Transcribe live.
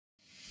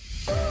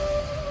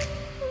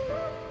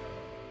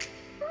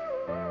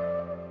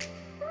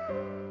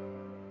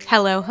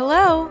Hello,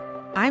 hello.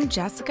 I'm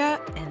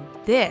Jessica, and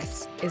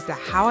this is the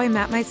How I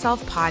Met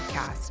Myself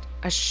podcast,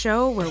 a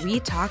show where we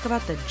talk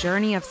about the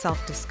journey of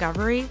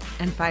self-discovery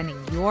and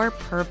finding your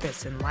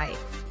purpose in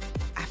life.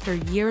 After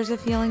years of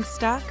feeling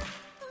stuck,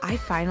 I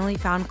finally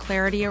found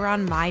clarity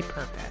around my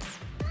purpose.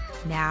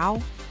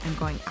 Now, I'm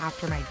going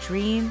after my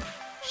dream,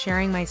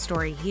 sharing my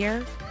story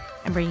here,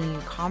 and bringing you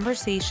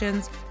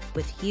conversations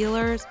with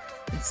healers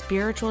and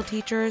spiritual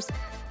teachers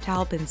to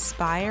help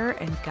inspire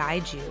and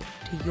guide you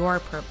to your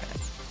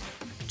purpose.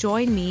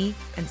 Join me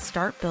and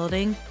start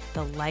building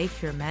the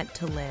life you're meant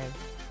to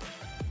live.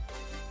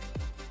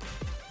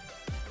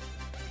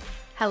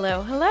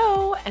 Hello,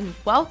 hello, and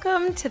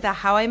welcome to the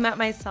How I Met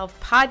Myself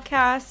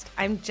podcast.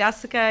 I'm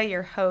Jessica,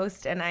 your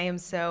host, and I am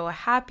so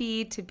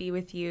happy to be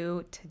with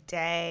you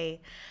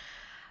today.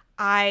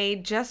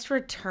 I just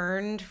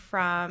returned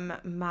from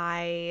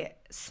my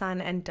son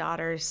and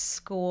daughter's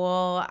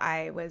school.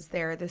 I was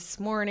there this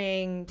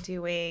morning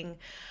doing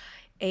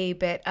a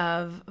bit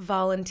of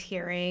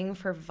volunteering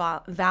for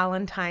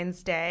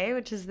Valentine's Day,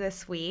 which is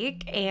this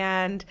week.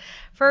 And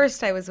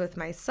first I was with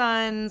my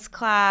son's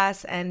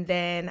class, and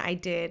then I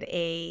did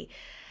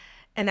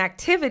an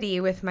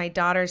activity with my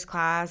daughter's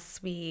class.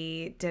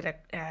 We did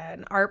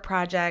an art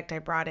project. I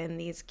brought in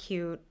these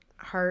cute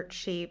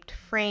heart-shaped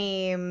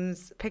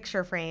frames,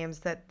 picture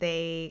frames that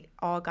they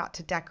all got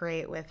to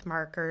decorate with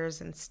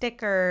markers and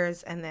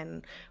stickers, and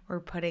then we're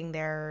putting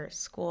their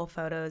school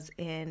photos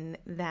in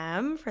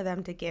them for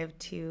them to give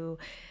to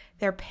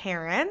their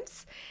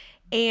parents.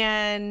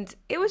 And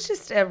it was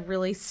just a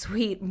really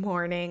sweet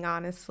morning,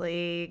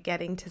 honestly,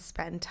 getting to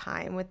spend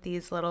time with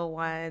these little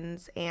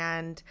ones.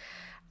 And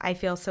I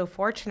feel so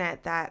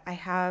fortunate that I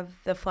have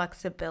the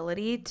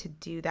flexibility to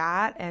do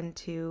that and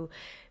to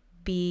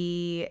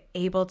be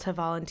able to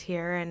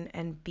volunteer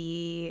and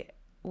be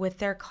with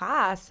their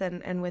class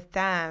and with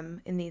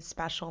them in these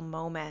special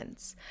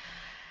moments.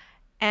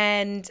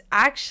 And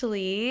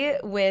actually,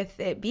 with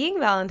it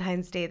being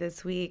Valentine's Day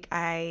this week,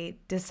 I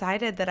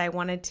decided that I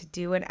wanted to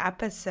do an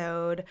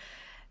episode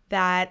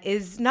that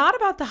is not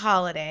about the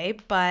holiday,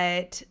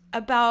 but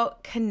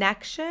about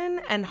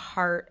connection and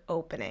heart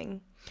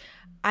opening.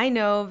 I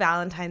know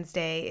Valentine's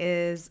Day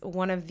is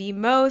one of the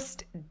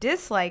most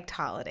disliked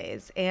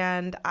holidays,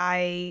 and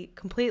I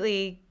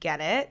completely get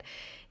it.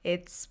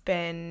 It's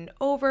been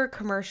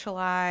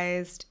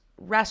over-commercialized.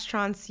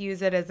 Restaurants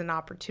use it as an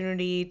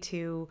opportunity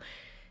to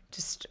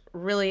just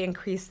really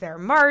increase their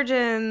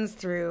margins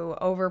through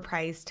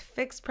overpriced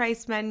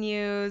fixed-price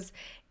menus,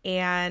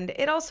 and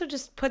it also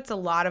just puts a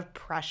lot of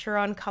pressure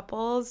on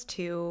couples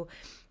to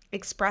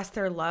express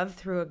their love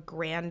through a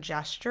grand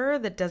gesture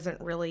that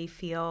doesn't really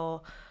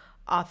feel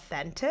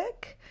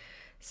authentic.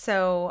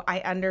 So I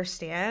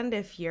understand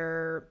if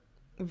you're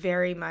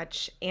very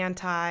much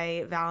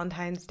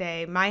anti-Valentine's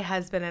Day. My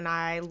husband and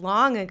I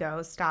long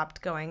ago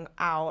stopped going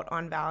out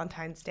on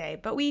Valentine's Day,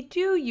 but we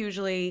do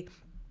usually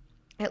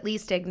at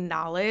least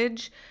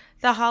acknowledge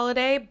the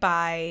holiday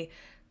by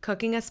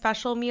cooking a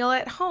special meal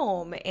at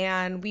home,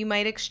 and we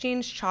might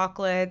exchange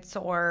chocolates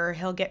or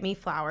he'll get me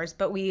flowers,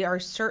 but we are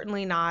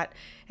certainly not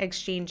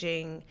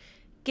exchanging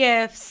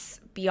gifts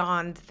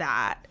beyond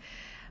that.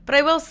 But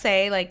I will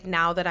say,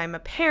 now that I'm a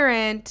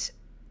parent,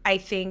 I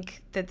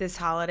think that this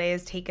holiday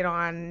has taken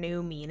on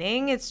new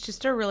meaning. It's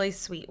just a really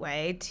sweet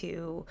way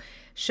to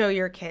show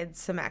your kids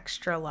some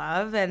extra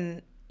love.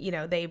 And,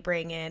 they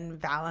bring in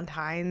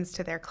Valentines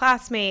to their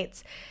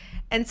classmates.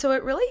 And so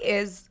it really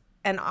is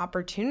an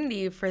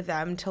opportunity for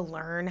them to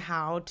learn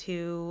how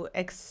to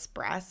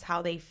express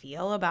how they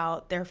feel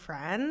about their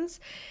friends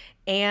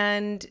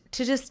and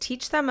to just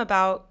teach them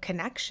about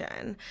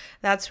connection.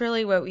 That's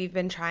really what we've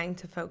been trying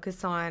to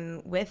focus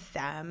on with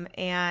them.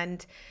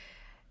 And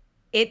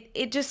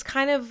it just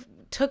kind of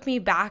took me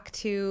back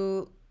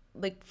to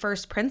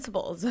first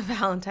principles of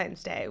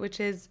Valentine's Day, which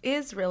is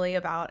really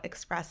about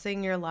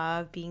expressing your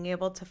love, being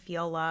able to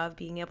feel love,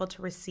 being able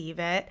to receive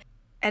it,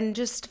 and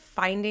just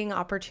finding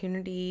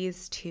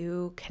opportunities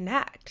to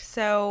connect.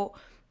 So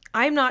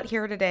I'm not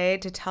here today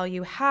to tell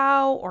you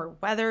how or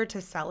whether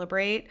to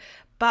celebrate,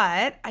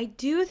 but I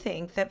do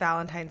think that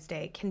Valentine's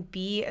Day can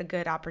be a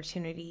good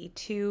opportunity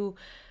to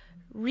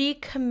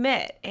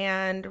recommit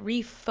and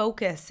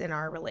refocus in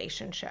our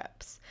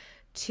relationships,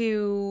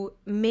 to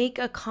make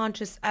a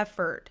conscious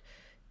effort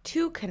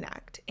to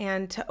connect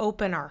and to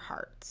open our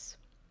hearts.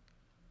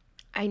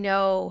 I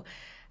know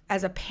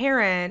as a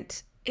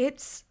parent,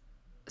 it's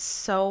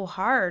so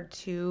hard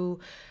to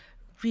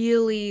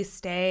really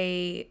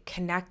stay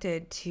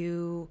connected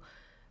to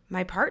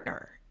my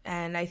partner.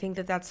 And I think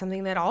that that's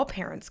something that all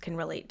parents can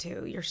relate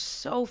to. You're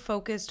so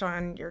focused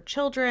on your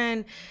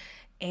children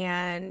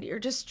and you're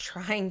just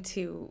trying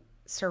to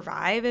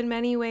survive in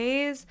many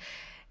ways.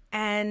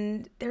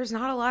 And there's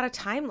not a lot of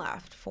time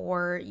left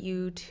for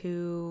you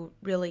to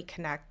really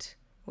connect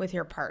with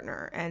your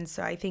partner. And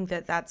so I think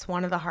that that's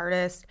one of the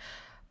hardest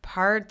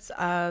parts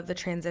of the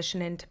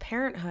transition into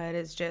parenthood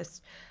is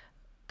just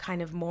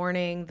kind of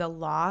mourning the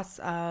loss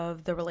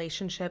of the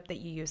relationship that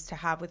you used to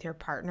have with your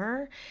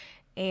partner.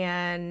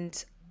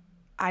 And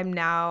I'm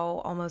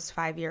now almost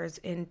 5 years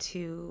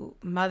into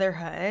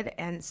motherhood.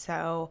 And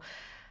so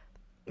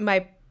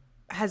my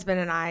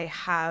husband and I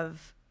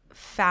have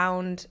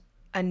found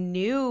a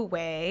new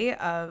way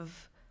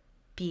of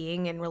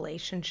being in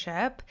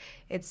relationship.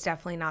 It's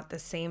definitely not the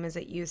same as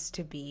it used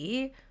to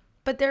be,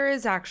 but there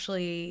is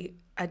actually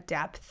a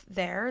depth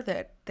there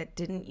that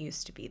didn't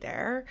used to be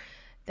there,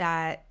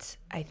 that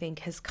I think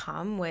has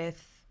come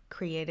with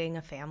creating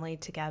a family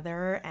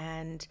together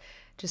and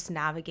just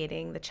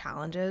navigating the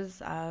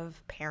challenges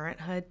of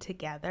parenthood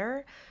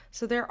together.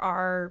 So there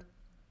are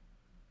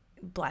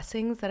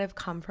blessings that have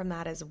come from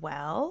that as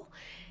well.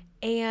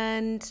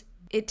 And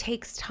it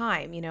takes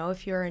time.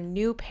 If you're a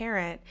new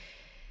parent,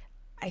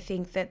 I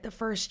think that the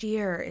first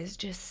year is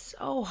just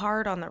so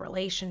hard on the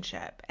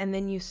relationship, and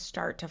then you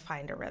start to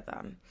find a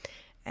rhythm.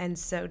 And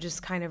so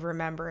just kind of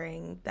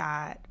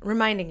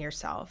reminding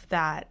yourself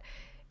that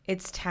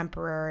it's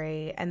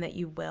temporary and that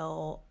you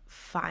will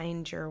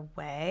find your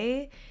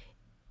way,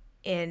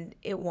 and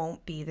it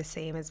won't be the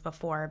same as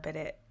before, but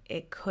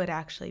it could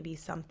actually be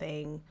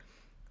something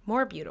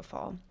more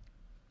beautiful.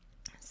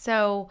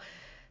 So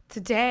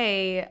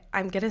today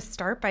I'm going to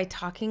start by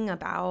talking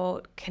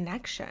about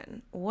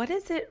connection. What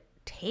does it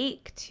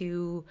take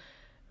to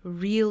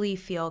really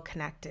feel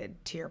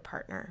connected to your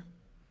partner?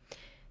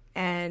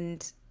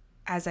 And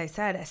as I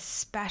said,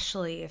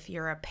 especially if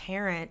you're a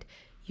parent,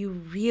 you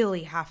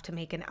really have to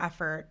make an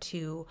effort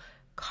to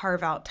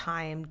carve out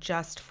time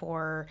just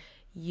for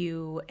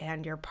you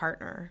and your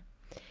partner.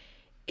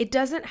 It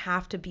doesn't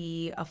have to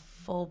be a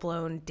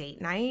full-blown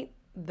date night,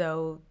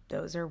 though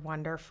those are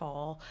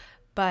wonderful.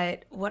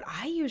 But what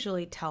I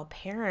usually tell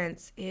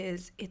parents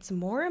is it's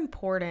more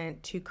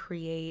important to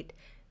create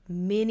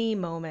mini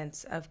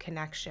moments of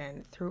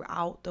connection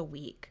throughout the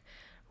week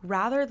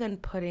rather than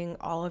putting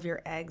all of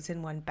your eggs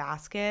in one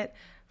basket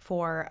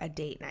for a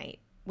date night,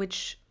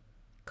 which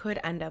could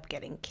end up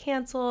getting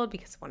canceled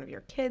because one of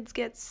your kids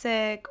gets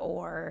sick,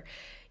 or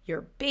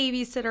your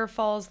babysitter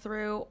falls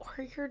through,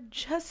 or you're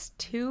just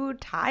too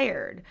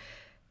tired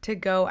to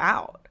go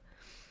out.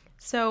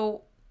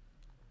 So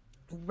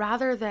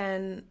rather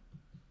than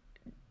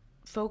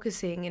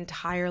focusing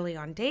entirely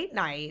on date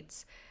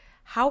nights,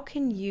 how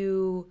can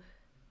you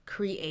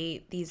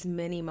create these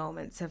mini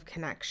moments of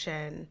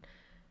connection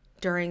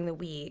during the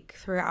week,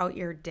 throughout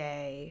your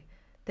day,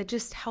 that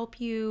just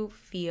help you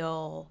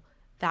feel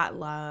that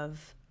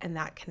love and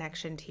that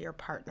connection to your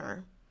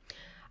partner?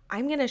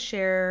 I'm going to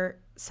share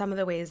some of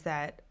the ways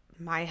that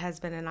my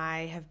husband and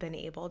I have been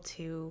able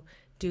to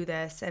do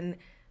this, and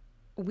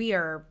we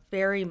are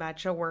very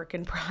much a work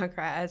in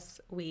progress.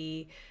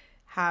 We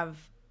have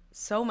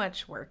so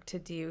much work to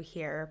do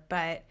here,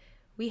 but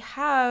we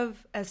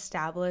have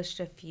established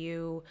a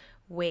few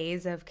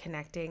ways of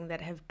connecting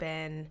that have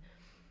been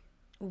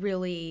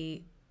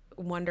really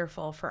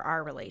wonderful for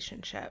our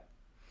relationship.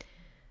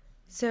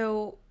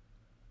 So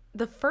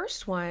the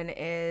first one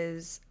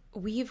is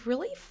we've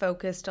really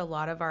focused a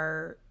lot of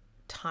our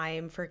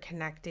time for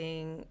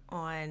connecting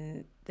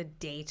on the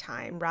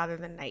daytime rather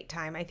than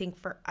nighttime. I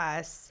think for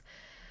us,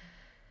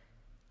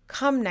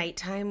 come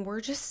nighttime,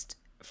 we're just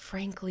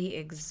frankly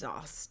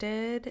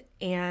exhausted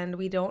and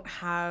we don't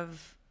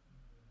have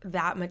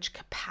that much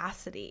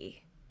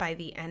capacity by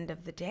the end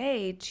of the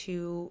day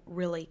to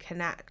really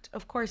connect.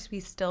 Of course, we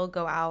still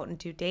go out and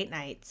do date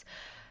nights,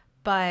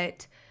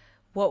 but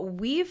what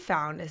we've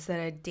found is that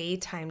a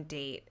daytime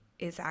date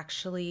is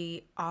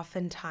actually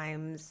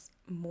oftentimes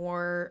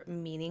more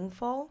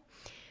meaningful.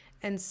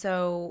 And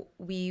so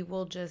we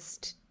will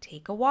just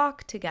take a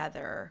walk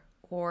together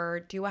or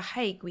do a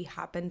hike. We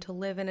happen to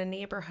live in a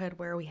neighborhood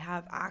where we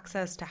have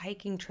access to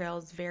hiking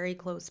trails very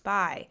close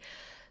by.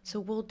 So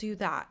we'll do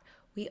that.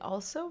 We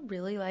also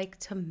really like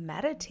to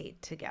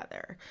meditate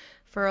together.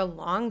 For a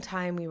long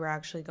time, we were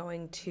actually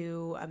going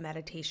to a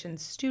meditation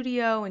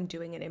studio and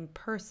doing it in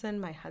person.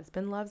 My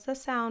husband loves a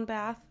sound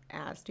bath,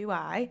 as do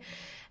I.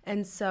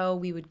 And so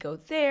we would go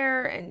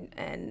there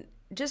and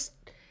just,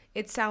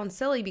 it sounds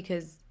silly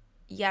because,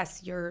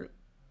 yes, you're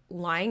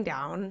lying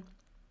down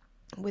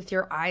with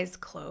your eyes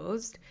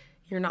closed.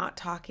 You're not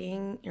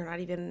talking. You're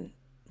not even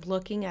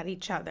looking at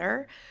each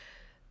other.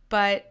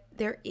 But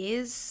there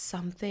is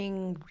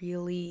something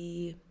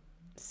really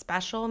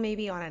special,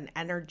 maybe on an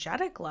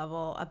energetic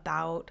level,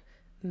 about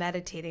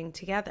meditating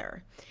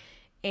together.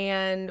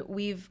 And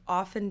we've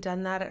often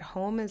done that at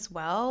home as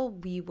well.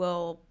 We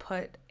will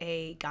put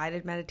a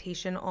guided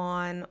meditation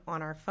on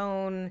our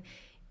phone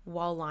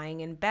while lying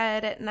in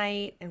bed at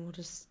night, and we'll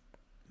just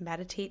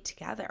meditate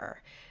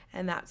together.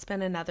 And that's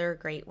been another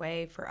great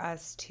way for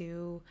us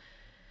to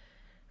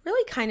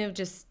really kind of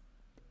just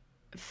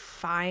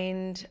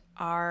find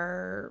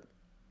our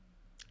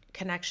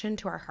connection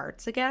to our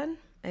hearts again.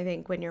 I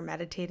think when you're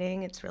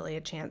meditating, it's really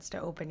a chance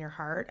to open your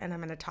heart. And I'm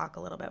going to talk a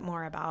little bit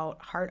more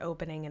about heart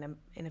opening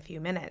in a few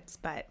minutes,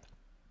 but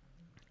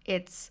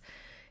it's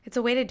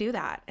a way to do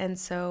that. And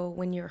so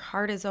when your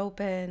heart is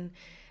open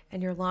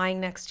and you're lying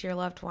next to your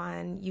loved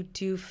one, you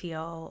do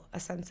feel a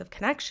sense of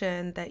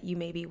connection that you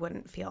maybe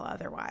wouldn't feel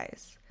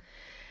otherwise.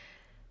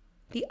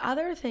 The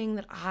other thing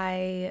that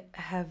I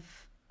have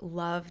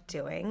love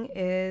doing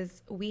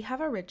is we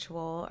have a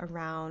ritual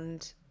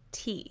around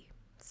tea.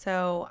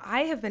 So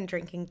I have been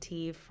drinking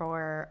tea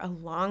for a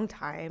long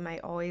time. I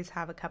always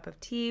have a cup of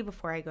tea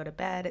before I go to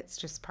bed. It's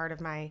just part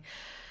of my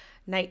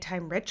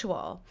nighttime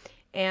ritual.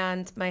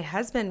 And my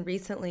husband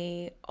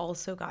recently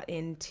also got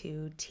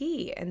into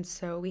tea. And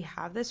so we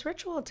have this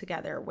ritual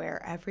together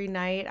where every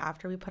night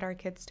after we put our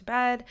kids to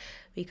bed,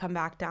 we come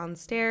back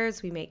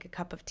downstairs, we make a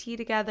cup of tea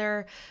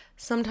together.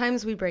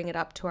 Sometimes we bring it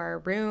up to our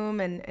room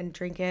and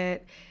drink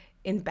it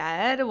in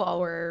bed while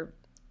we're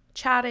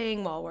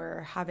chatting, while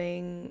we're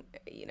having,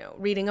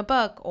 reading a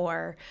book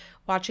or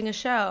watching a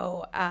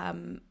show.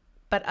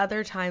 But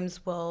other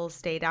times we'll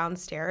stay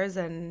downstairs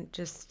and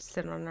just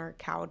sit on our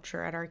couch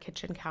or at our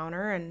kitchen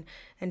counter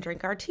and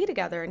drink our tea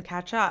together and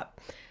catch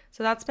up.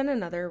 So that's been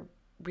another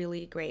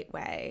really great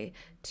way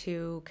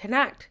to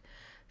connect.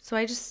 So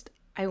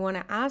I want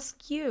to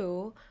ask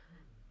you,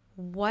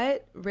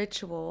 what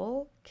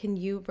ritual can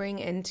you bring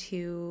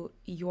into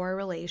your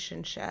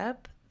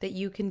relationship that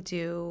you can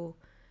do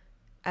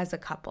as a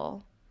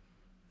couple?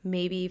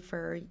 Maybe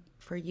for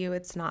you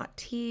it's not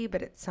tea,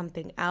 but it's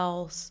something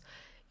else.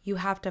 You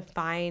have to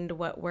find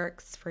what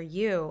works for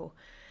you.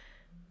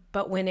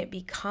 But when it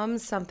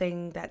becomes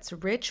something that's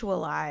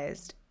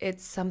ritualized,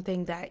 it's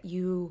something that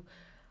you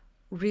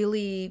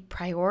really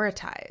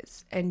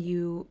prioritize and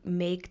you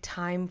make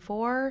time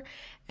for.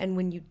 And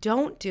when you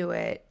don't do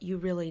it, you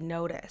really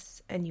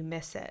notice and you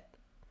miss it.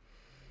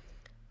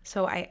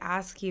 So I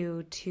ask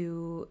you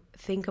to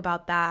think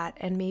about that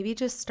and maybe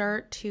just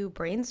start to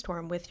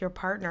brainstorm with your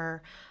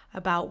partner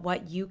about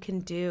what you can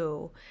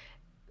do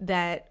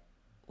that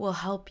will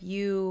help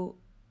you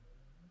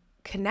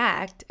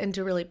connect and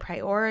to really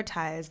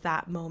prioritize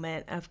that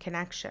moment of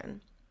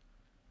connection.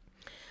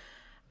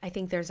 I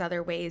think there's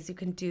other ways you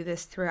can do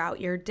this throughout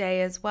your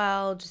day as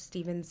well, just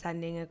even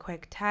sending a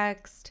quick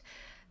text,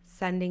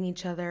 sending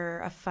each other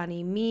a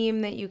funny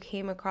meme that you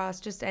came across,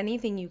 just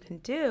anything you can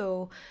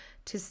do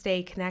to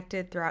stay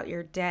connected throughout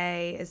your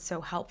day is so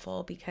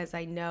helpful, because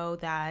I know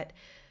that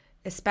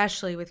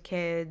especially with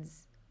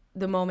kids,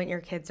 the moment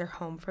your kids are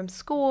home from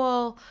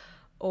school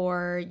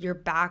or you're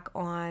back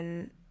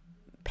on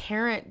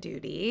parent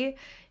duty,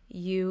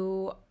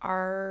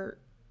 you're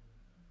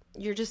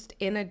just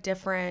in a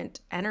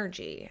different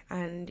energy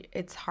and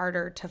it's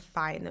harder to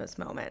find those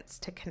moments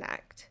to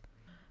connect.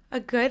 A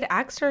good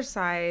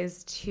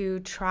exercise to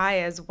try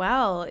as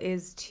well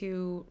is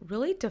to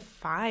really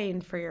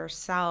define for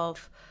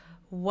yourself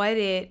what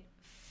it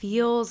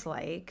feels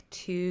like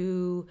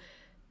to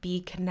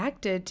be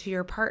connected to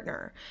your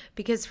partner,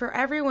 because for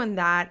everyone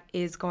that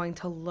is going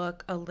to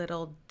look a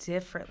little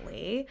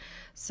differently.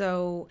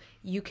 So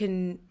you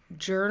can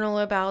journal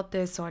about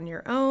this on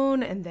your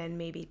own and then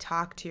maybe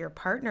talk to your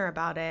partner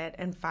about it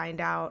and find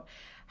out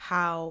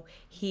how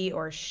he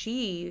or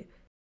she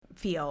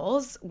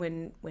feels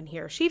when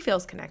he or she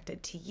feels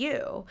connected to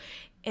you.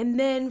 And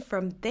then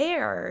from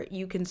there,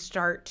 you can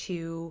start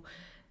to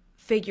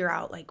figure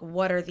out like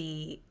what are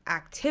the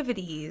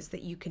activities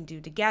that you can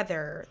do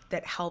together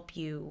that help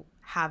you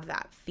have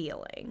that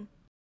feeling.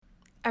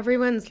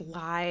 Everyone's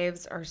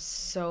lives are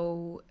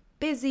so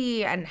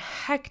busy and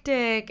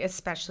hectic,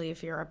 especially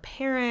if you're a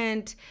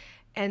parent.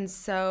 And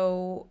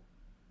so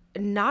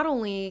not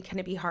only can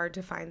it be hard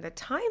to find the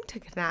time to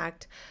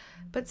connect,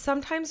 but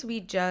sometimes we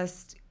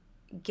just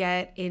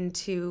get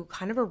into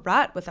kind of a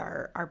rut with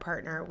our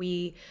partner.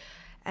 We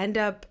end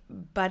up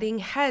butting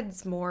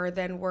heads more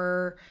than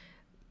we're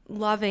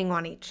loving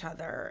on each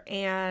other.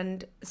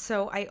 And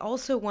so I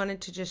also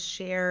wanted to just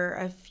share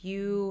a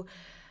few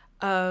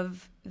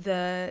of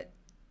the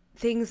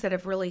things that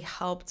have really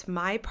helped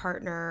my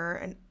partner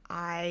and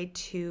I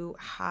to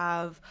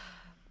have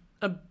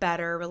a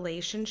better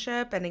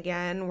relationship. And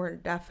again, we're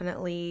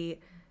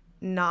definitely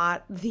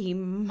not the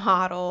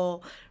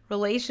model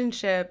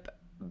relationship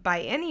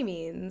by any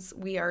means.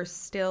 We are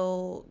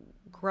still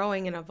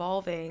growing and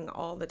evolving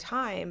all the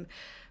time.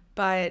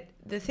 But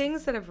the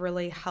things that have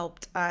really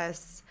helped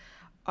us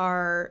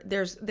are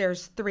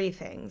there's three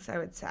things I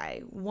would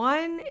say.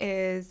 One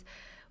is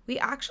we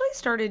actually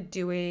started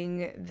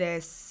doing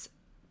this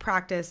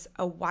practice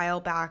a while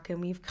back and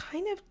we've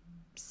kind of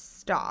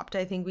stopped.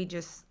 I think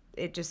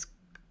it just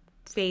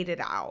faded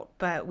out,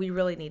 but we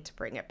really need to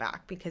bring it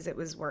back because it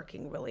was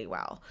working really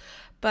well.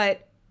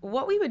 But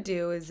what we would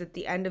do is at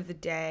the end of the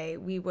day,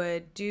 we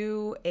would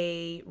do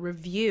a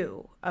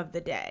review of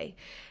the day,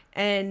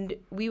 and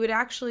we would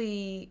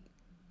actually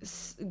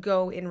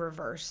go in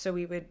reverse. So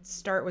we would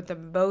start with the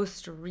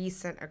most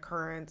recent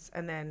occurrence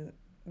and then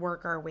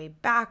work our way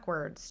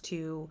backwards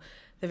to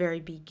the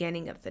very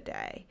beginning of the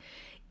day.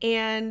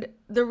 And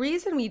the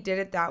reason we did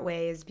it that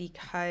way is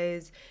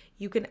because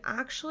you can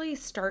actually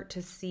start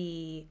to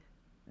see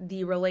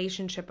the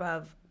relationship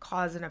of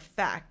cause and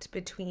effect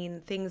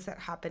between things that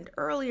happened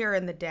earlier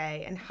in the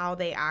day and how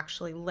they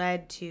actually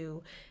led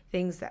to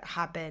things that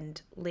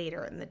happened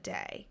later in the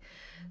day.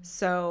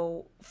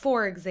 So,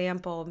 for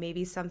example,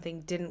 maybe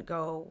something didn't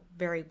go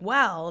very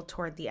well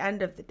toward the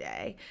end of the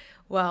day.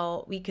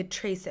 Well, we could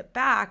trace it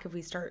back. If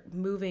we start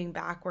moving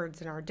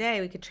backwards in our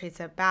day, we could trace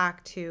it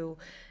back to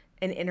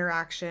an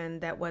interaction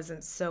that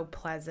wasn't so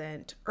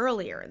pleasant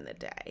earlier in the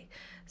day.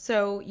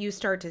 So you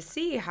start to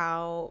see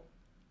how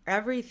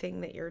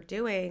everything that you're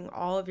doing,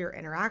 all of your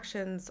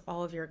interactions,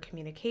 all of your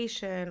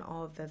communication,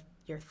 all of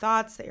your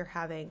thoughts that you're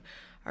having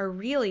are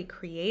really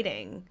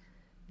creating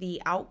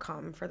the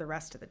outcome for the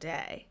rest of the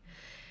day.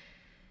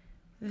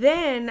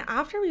 Then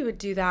after we would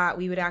do that,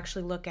 we would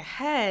actually look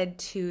ahead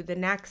to the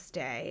next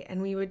day,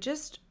 and we would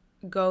just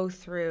go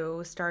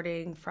through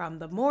starting from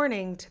the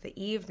morning to the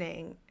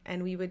evening,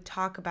 and we would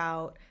talk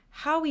about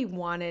how we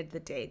wanted the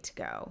day to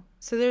go.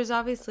 So there's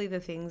obviously the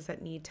things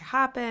that need to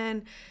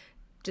happen,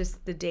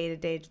 just the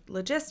day-to-day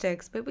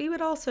logistics, but we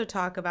would also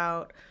talk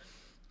about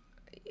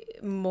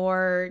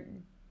more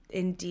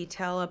in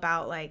detail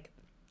about like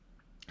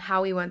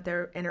how we want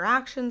their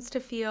interactions to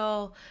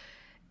feel,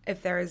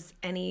 if there's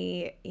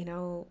any,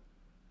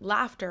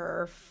 laughter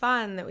or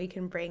fun that we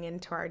can bring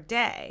into our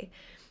day.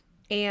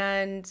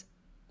 And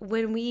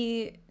when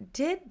we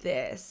did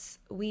this,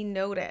 we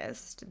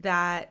noticed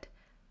that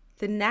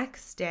the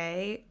next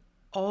day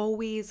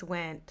always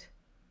went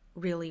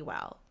really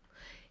well.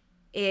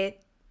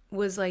 It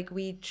was like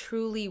we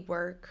truly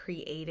were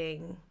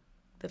creating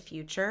the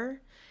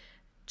future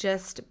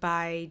just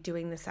by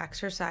doing this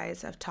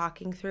exercise of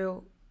talking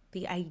through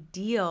the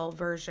ideal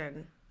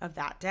version of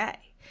that day.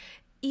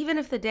 Even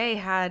if the day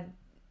had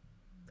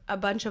a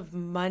bunch of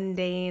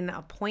mundane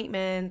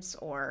appointments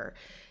or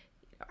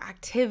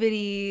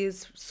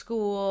activities,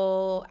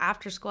 school,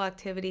 after school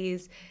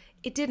activities,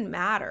 it didn't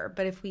matter.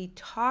 But if we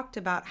talked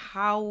about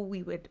how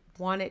we would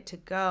want it to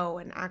go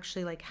and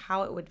actually like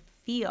how it would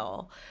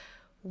feel,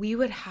 we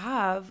would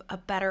have a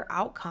better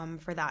outcome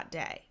for that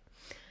day.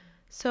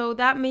 So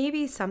that may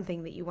be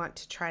something that you want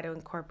to try to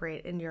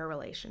incorporate in your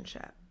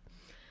relationship.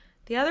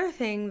 The other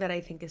thing that I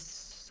think is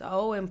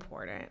so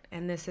important,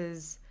 and this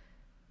is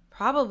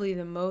probably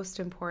the most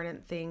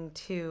important thing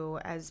too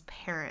as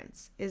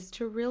parents, is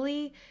to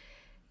really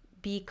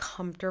be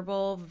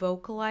comfortable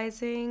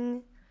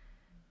vocalizing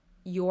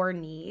your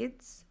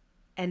needs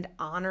and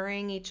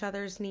honoring each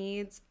other's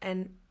needs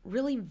and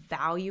really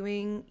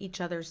valuing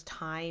each other's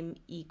time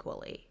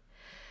equally.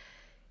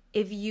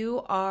 If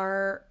you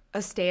are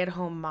a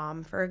stay-at-home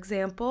mom, for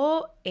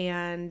example,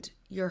 and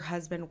your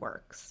husband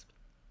works,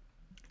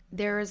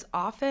 there is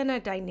often a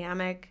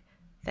dynamic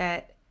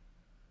that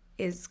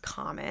is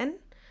common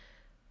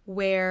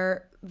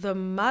where the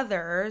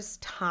mother's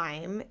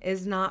time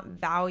is not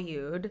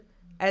valued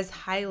as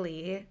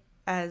highly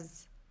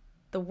as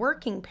the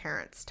working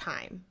parent's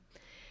time.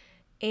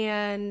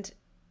 And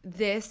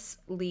this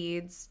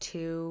leads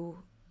to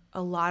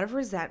a lot of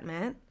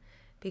resentment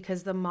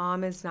because the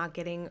mom is not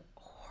getting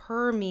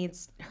her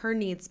needs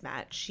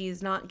met.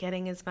 She's not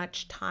getting as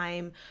much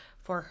time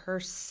for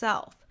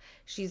herself.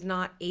 She's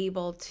not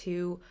able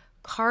to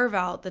carve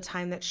out the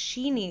time that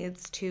she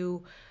needs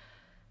to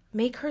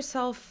make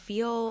herself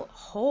feel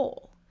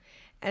whole.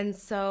 And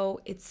so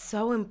it's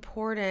so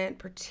important,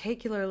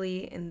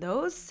 particularly in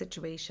those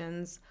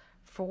situations,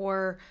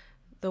 for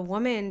the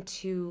woman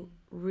to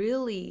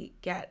really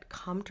get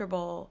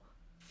comfortable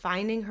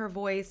finding her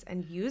voice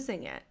and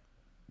using it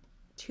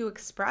to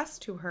express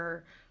to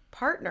her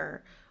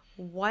partner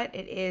what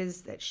it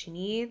is that she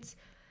needs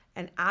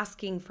and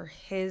asking for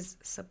his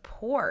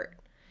support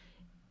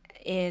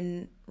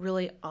in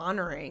really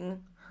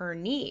honoring her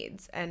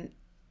needs, and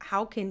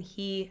how can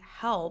he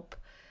help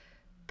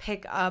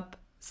pick up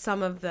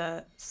some of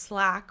the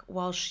slack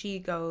while she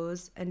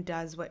goes and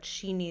does what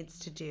she needs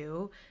to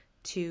do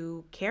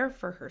to care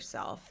for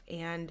herself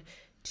and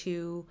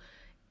to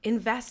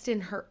invest in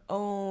her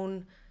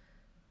own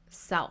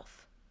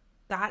self.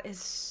 That is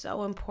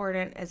so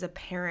important as a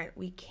parent.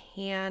 We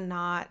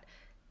cannot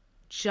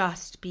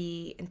just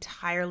be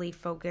entirely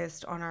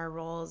focused on our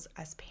roles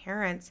as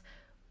parents.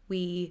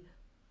 We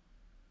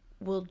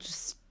will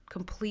just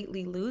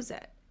completely lose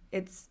it.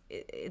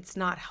 It's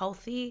not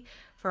healthy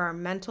for our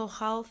mental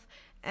health,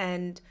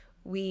 and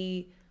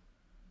we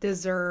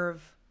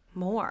deserve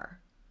more.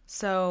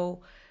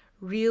 So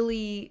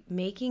really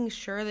making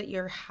sure that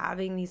you're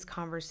having these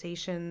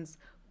conversations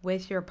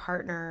with your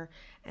partner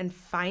and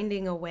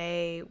finding a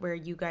way where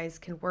you guys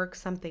can work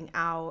something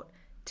out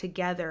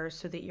together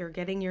so that you're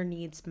getting your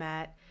needs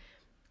met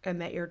and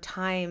that your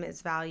time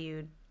is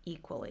valued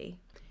equally.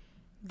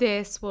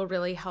 This will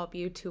really help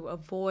you to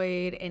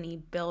avoid any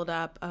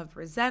buildup of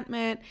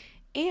resentment,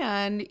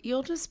 and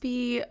you'll just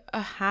be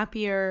a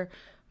happier,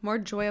 more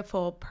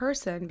joyful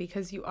person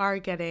because you are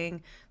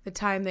getting the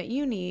time that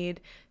you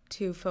need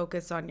to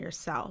focus on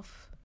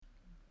yourself.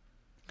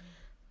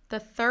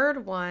 The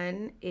third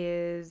one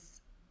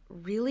is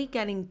really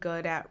getting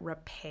good at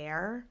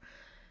repair.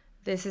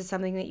 This is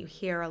something that you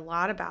hear a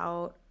lot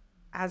about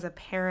as a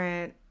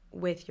parent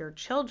with your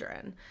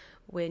children,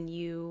 when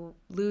you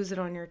lose it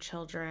on your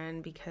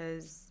children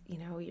because,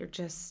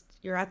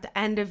 you're at the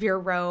end of your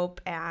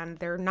rope and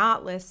they're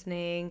not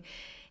listening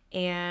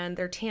and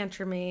they're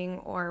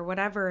tantruming or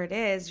whatever it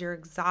is, you're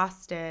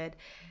exhausted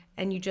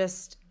and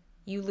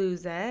you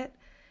lose it.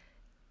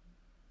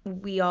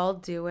 We all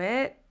do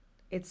it.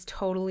 It's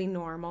totally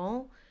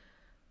normal,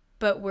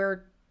 but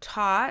we're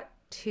taught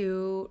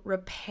to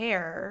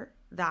repair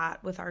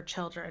that with our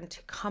children,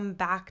 to come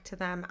back to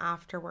them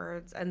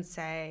afterwards and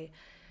say,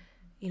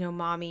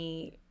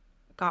 mommy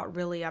got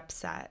really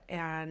upset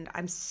and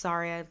I'm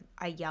sorry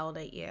I yelled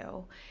at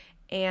you.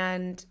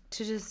 And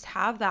to just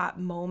have that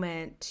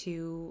moment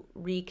to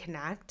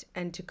reconnect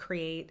and to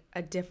create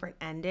a different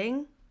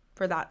ending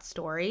for that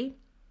story.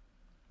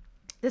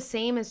 The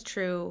same is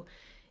true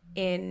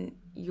in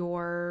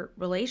your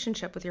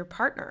relationship with your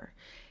partner.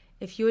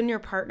 If you and your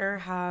partner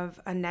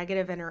have a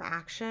negative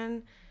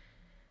interaction,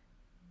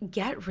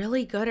 get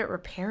really good at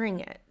repairing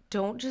it.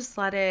 Don't just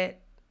let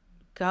it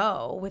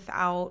go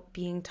without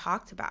being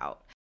talked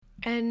about.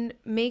 And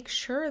make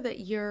sure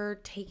that you're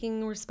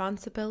taking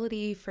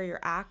responsibility for your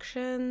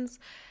actions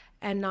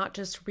and not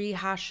just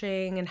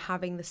rehashing and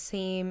having the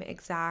same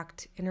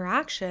exact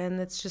interaction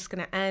that's just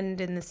going to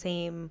end in the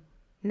same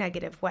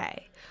negative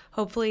way.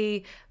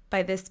 Hopefully,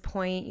 by this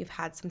point, you've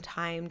had some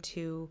time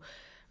to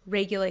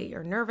regulate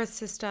your nervous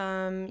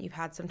system, you've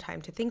had some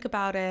time to think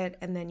about it,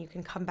 and then you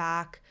can come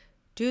back,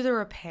 do the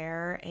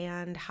repair,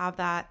 and have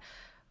that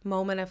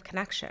moment of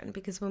connection.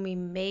 Because when we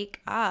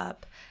make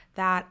up,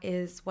 that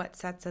is what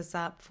sets us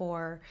up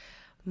for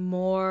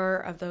more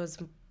of those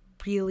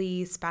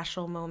really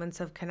special moments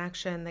of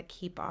connection that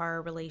keep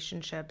our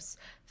relationships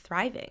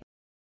thriving.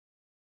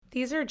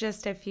 These are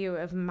just a few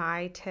of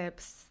my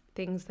tips,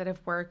 things that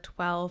have worked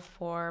well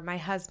for my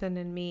husband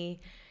and me,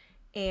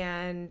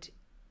 and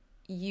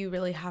you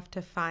really have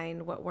to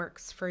find what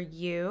works for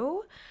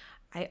you.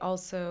 I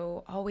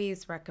also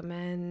always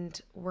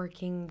recommend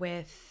working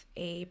with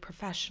a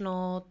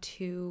professional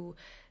to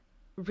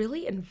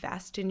really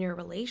invest in your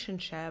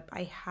relationship.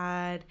 I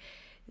had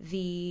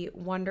the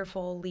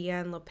wonderful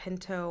Leanne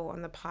Lopinto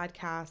on the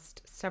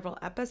podcast several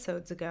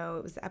episodes ago.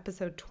 It was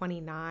episode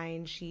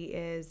 29. She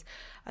is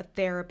a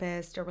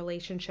therapist, a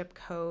relationship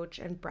coach,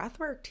 and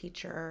breathwork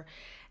teacher.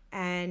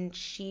 And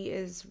she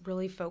is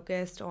really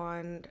focused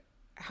on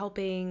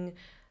helping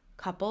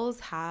couples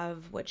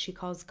have what she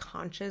calls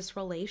conscious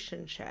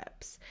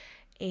relationships.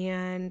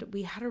 And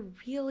we had a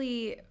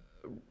really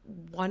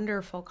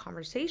wonderful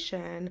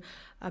conversation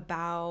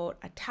about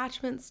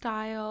attachment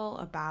style,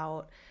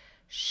 about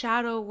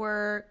shadow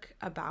work,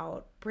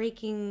 about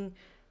breaking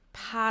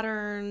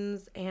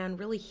patterns, and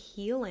really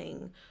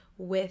healing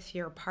with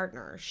your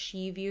partner.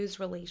 She views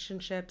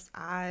relationships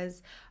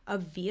as a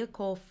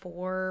vehicle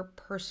for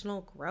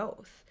personal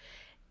growth.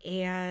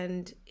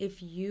 And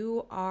if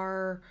you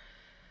are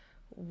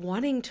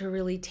wanting to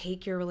really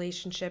take your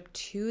relationship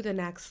to the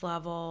next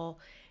level,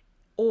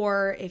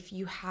 or if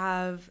you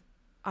have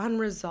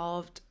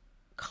unresolved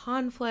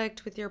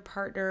conflict with your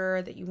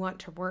partner that you want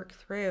to work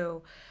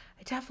through,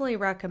 I definitely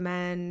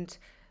recommend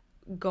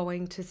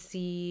going to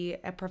see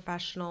a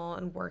professional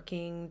and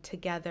working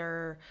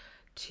together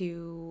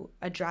to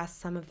address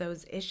some of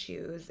those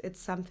issues.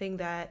 It's something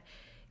that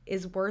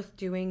is worth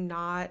doing,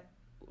 not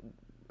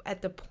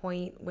at the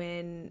point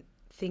when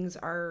things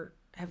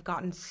have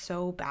gotten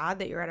so bad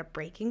that you're at a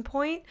breaking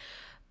point,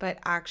 but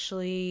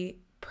actually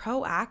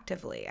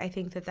proactively. I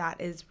think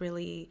that is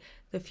really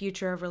the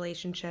future of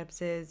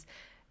relationships, is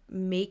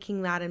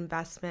making that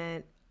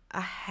investment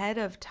ahead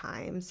of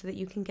time so that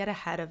you can get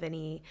ahead of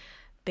any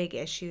big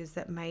issues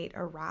that might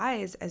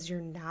arise as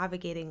you're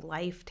navigating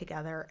life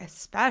together,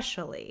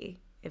 especially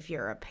if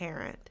you're a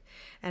parent.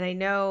 And I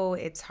know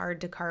it's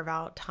hard to carve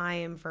out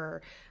time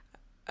for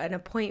an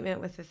appointment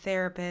with a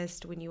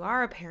therapist when you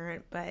are a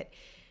parent, but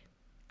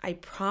I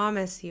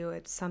promise you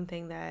it's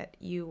something that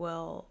you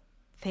will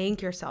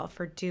thank yourself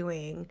for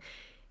doing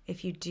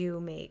if you do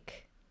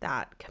make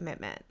that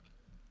commitment.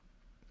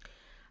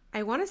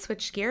 I want to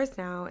switch gears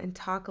now and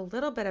talk a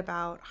little bit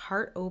about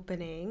heart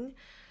opening.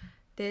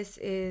 This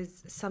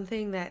is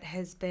something that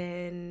has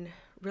been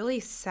really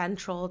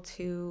central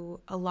to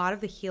a lot of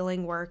the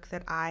healing work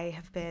that I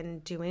have been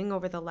doing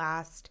over the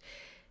last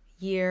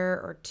year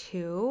or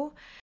two.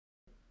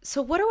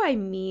 So what do I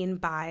mean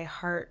by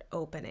heart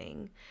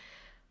opening?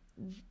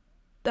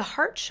 The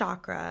heart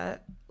chakra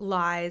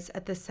lies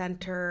at the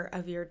center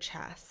of your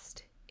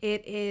chest.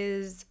 It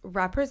is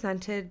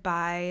represented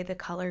by the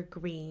color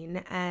green,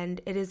 and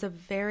it is a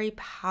very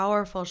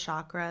powerful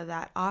chakra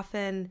that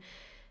often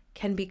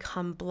can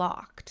become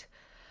blocked.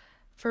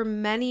 For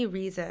many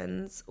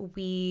reasons,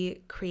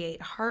 we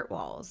create heart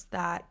walls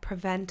that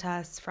prevent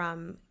us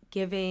from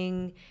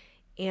giving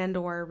and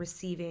or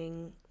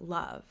receiving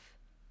love.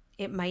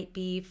 It might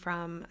be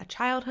from a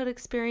childhood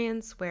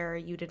experience where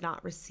you did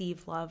not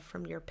receive love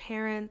from your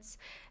parents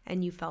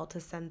and you felt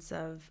a sense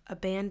of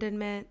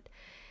abandonment.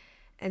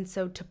 And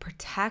so to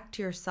protect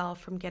yourself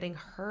from getting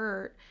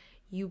hurt,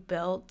 you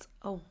built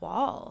a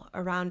wall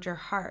around your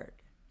heart.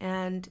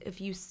 And if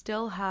you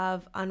still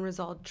have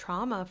unresolved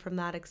trauma from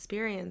that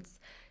experience,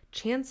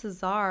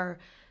 chances are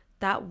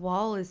that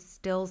wall is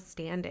still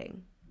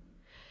standing.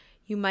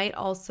 You might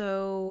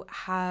also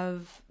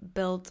have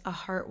built a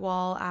heart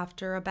wall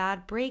after a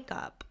bad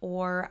breakup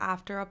or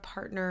after a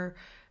partner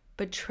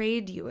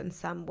betrayed you in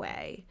some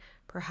way,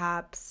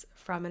 perhaps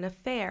from an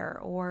affair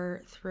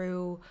or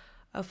through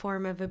a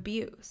form of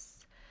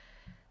abuse.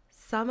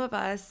 Some of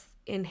us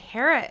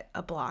inherit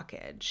a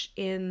blockage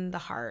in the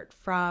heart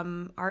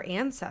from our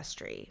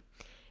ancestry.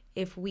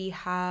 If we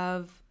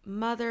have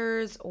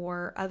mothers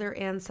or other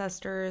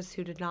ancestors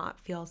who did not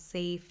feel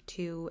safe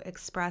to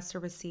express or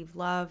receive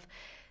love,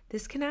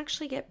 this can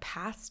actually get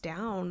passed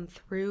down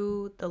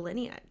through the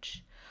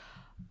lineage.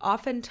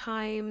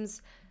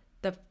 Oftentimes,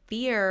 the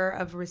fear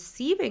of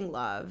receiving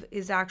love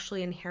is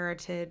actually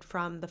inherited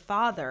from the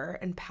father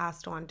and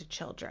passed on to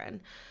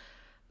children.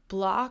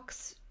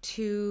 Blocks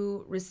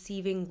to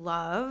receiving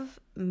love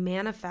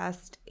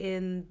manifest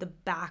in the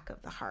back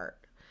of the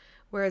heart,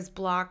 whereas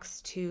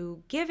blocks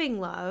to giving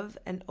love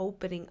and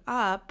opening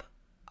up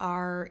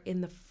are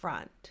in the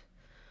front.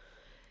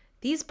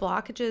 These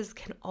blockages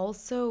can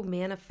also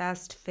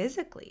manifest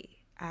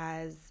physically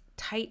as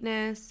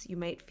tightness. You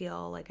might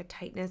feel like a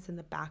tightness in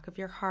the back of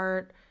your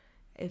heart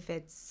if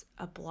it's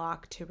a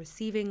block to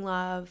receiving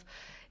love.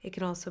 It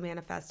can also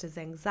manifest as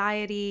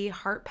anxiety,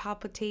 heart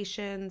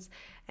palpitations,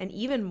 and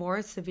even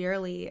more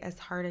severely as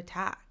heart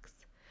attacks.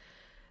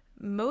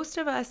 Most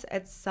of us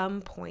at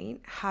some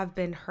point have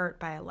been hurt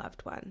by a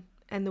loved one,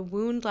 and the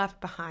wound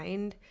left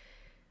behind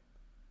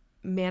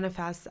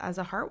manifests as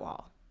a heart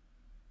wall.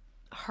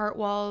 Heart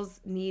walls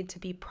need to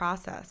be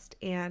processed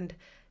and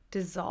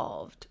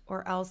dissolved,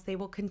 or else they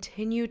will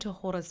continue to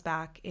hold us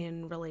back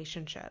in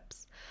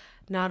relationships,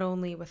 not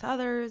only with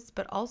others,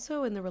 but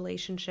also in the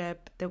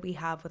relationship that we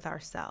have with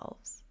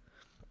ourselves.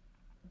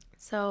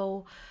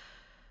 So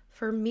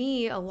for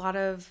me, a lot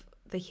of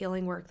the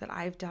healing work that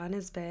I've done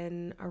has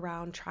been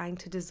around trying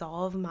to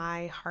dissolve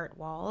my heart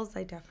walls.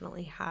 I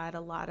definitely had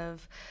a lot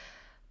of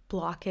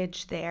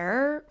blockage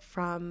there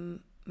from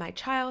my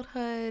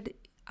childhood.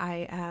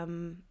 I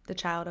am the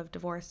child of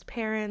divorced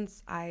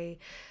parents. I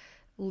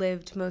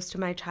lived most of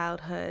my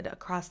childhood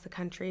across the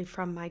country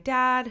from my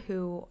dad,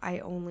 who I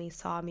only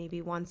saw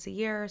maybe once a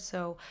year.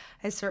 So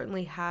I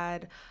certainly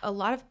had a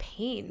lot of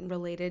pain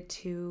related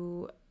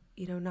to,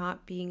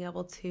 not being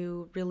able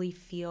to really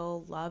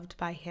feel loved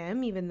by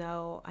him, even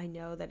though I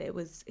know that it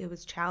was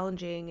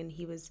challenging, and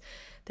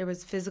there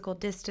was physical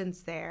distance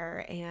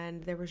there,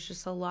 and there was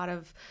just a lot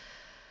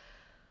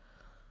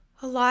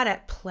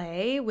at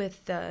play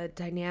with the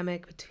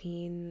dynamic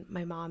between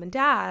my mom and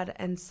dad.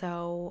 And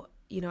so,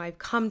 I've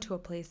come to a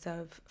place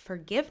of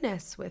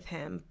forgiveness with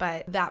him,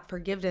 but that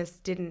forgiveness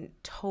didn't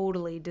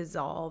totally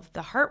dissolve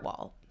the heart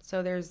wall.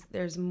 So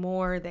there's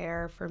more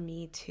there for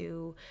me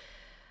to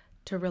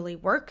really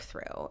work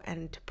through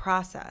and to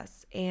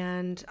process.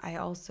 And I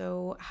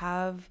also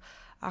have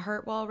a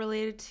heart wall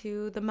related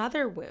to the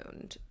mother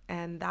wound,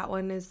 and that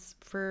one is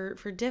for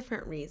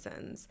different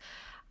reasons.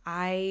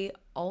 I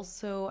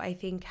also, I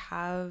think,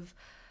 have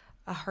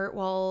a heart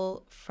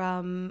wall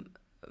from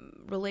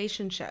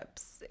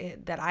relationships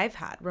that I've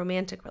had,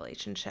 romantic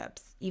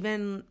relationships,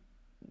 even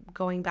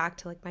going back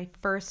to like my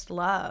first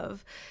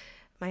love,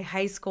 my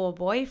high school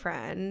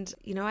boyfriend.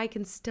 I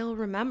can still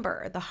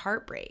remember the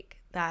heartbreak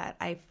that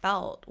I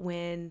felt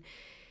when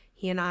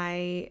he and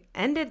I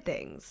ended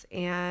things.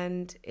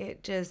 And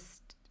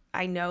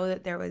I know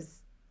that there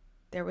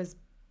was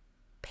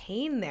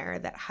pain there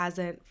that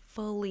hasn't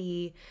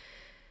fully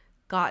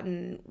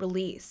gotten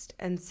released.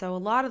 And so a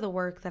lot of the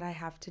work that I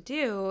have to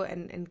do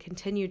and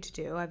continue to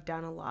do, I've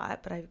done a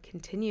lot, but I've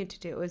continued to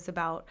do, is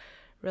about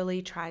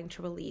really trying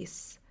to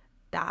release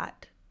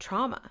that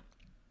trauma.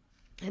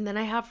 And then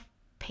I have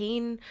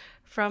pain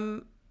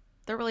from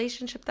the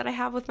relationship that I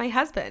have with my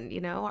husband.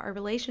 Our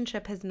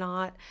relationship has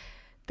not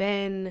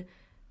been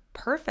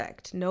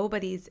perfect.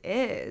 Nobody's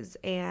is.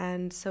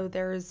 And so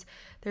there's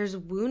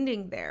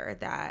wounding there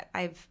that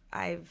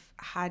I've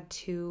had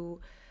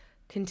to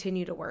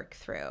continue to work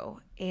through.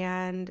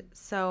 And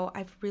so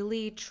I've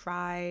really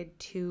tried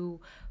to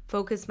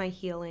focus my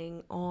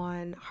healing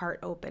on heart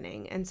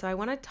opening. And so I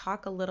want to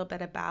talk a little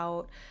bit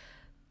about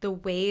the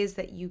ways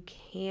that you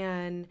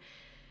can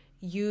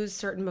use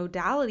certain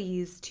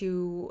modalities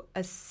to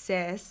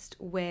assist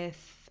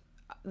with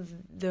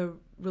the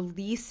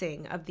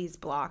releasing of these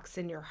blocks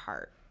in your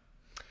heart.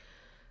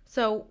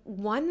 So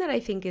one that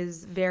I think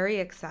is very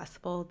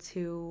accessible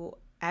to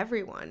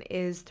everyone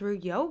is through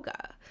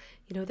yoga.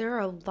 There are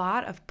a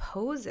lot of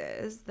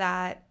poses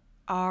that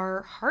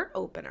are heart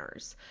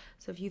openers.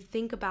 So if you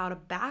think about a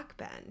back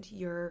bend,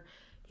 you're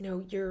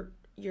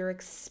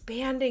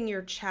expanding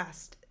your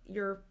chest.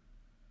 You're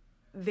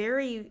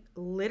very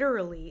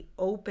literally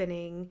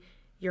opening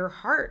your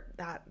heart.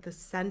 That the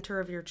center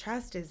of your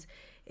chest is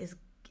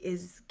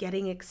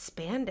getting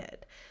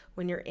expanded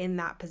when you're in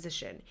that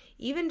position.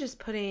 Even just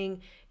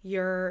putting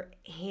your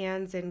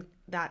hands in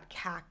that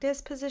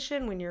cactus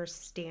position when you're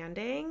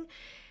standing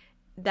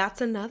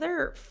that's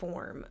another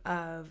form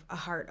of a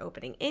heart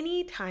opening.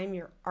 Anytime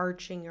you're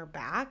arching your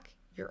back,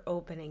 you're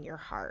opening your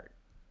heart.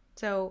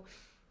 So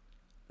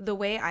the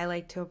way I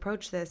like to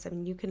approach this, I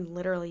mean, you can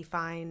literally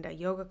find a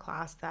yoga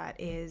class that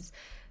is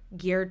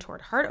geared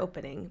toward heart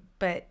opening,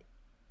 but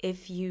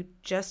if you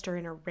just are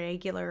in a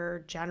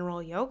regular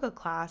general yoga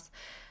class,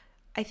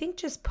 I think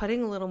just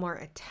putting a little more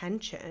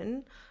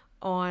attention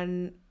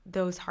on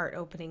those heart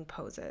opening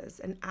poses.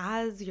 And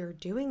as you're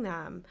doing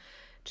them,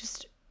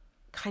 just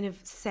kind of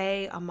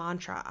say a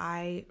mantra.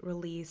 I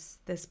release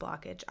this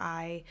blockage.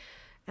 I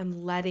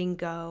am letting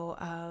go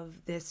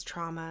of this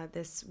trauma,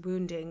 this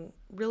wounding.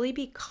 Really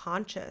be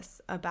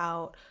conscious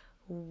about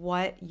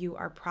what you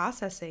are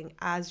processing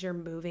as you're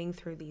moving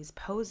through these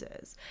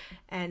poses.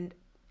 And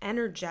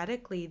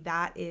energetically,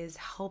 that is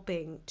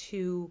helping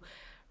to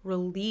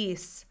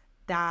release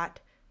that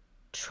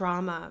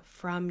trauma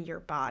from your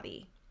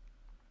body.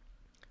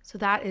 So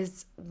that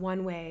is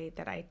one way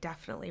that I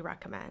definitely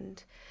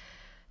recommend.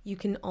 You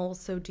can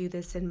also do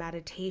this in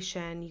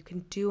meditation. You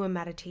can do a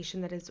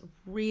meditation that is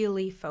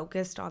really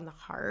focused on the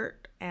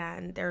heart,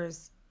 and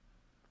there's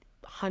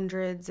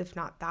hundreds, if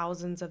not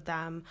thousands of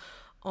them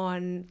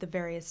on the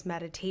various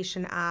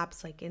meditation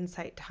apps like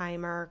Insight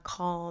Timer,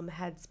 Calm,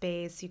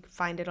 Headspace. You can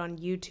find it on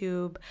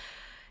YouTube.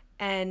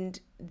 And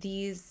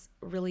these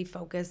really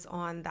focus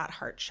on that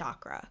heart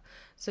chakra.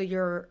 So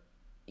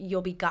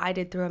you'll be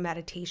guided through a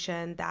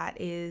meditation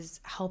that is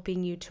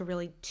helping you to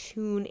really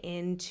tune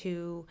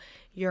into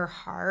your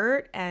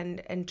heart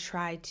and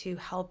try to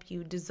help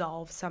you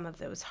dissolve some of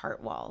those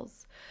heart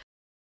walls.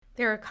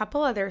 There are a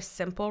couple other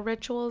simple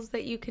rituals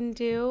that you can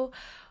do.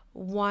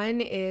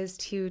 One is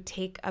to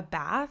take a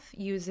bath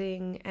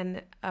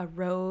using a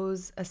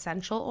rose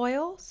essential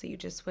oil. So you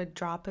just would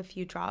drop a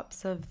few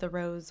drops of the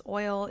rose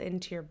oil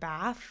into your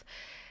bath.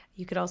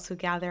 You could also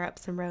gather up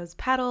some rose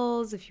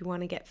petals if you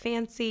want to get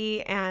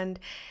fancy. And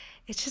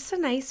it's just a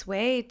nice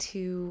way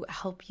to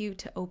help you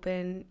to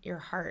open your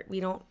heart.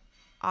 We don't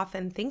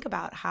often think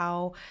about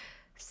how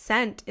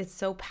scent is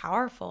so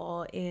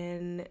powerful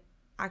in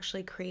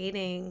actually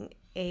creating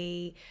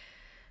a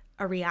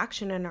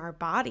reaction in our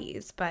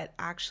bodies, but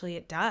actually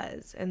it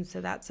does. And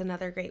so that's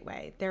another great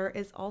way. There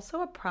is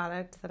also a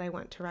product that I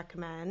want to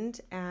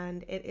recommend,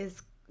 and it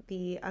is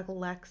the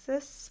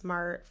Alexis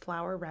Smart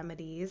Flower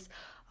Remedies.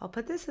 I'll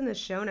put this in the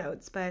show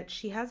notes, but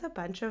she has a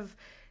bunch of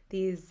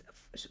these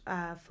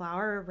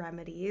flower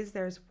remedies.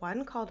 There's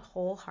one called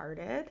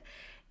Wholehearted,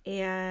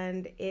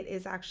 and it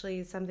is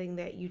actually something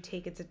that you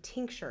take. It's a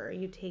tincture.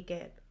 You take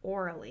it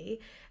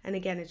orally. And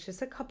again, it's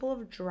just a couple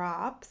of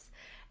drops,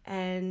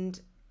 and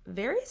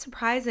very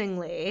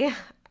surprisingly,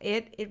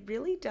 it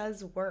really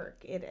does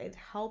work. It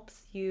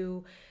helps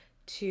you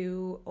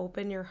to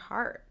open your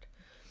heart.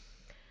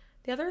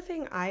 The other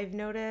thing I've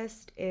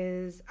noticed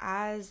is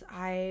as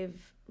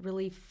I've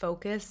really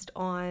focused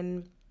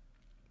on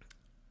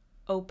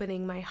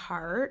opening my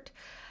heart,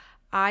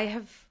 I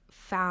have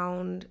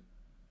found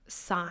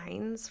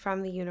signs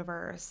from the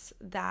universe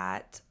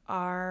that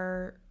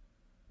are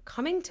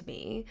coming to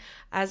me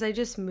as I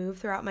just move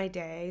throughout my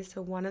day.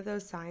 So one of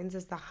those signs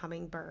is the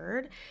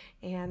hummingbird,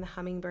 and the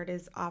hummingbird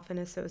is often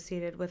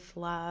associated with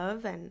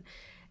love. And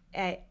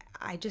I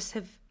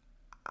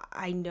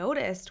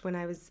noticed when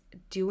I was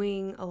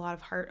doing a lot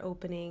of heart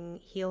opening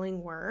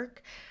healing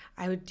work,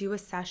 I would do a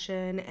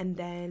session and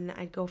then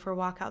I'd go for a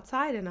walk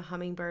outside and a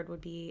hummingbird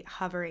would be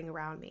hovering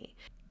around me.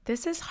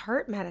 This is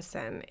heart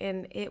medicine,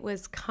 and it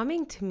was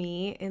coming to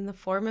me in the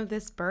form of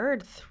this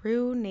bird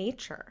through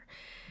nature.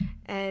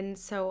 And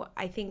so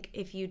I think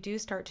if you do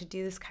start to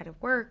do this kind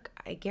of work,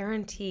 I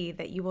guarantee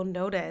that you will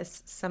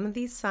notice some of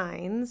these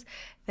signs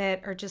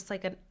that are just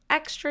like an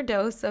extra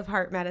dose of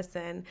heart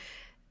medicine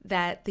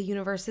that the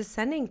universe is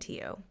sending to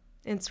you.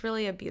 It's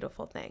really a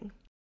beautiful thing.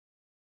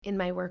 In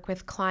my work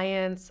with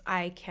clients,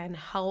 I can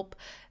help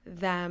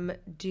them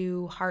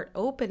do heart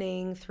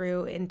opening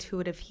through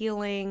intuitive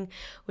healing,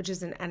 which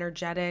is an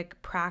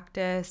energetic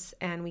practice,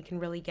 and we can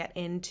really get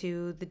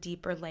into the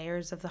deeper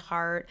layers of the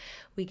heart.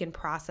 We can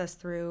process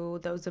through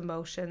those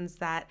emotions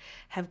that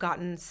have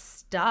gotten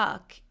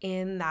stuck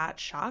in that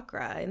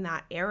chakra, in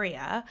that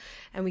area,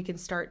 and we can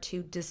start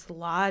to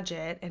dislodge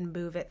it and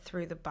move it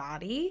through the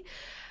body.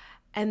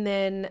 And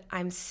then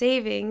I'm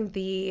saving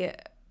the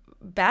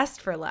best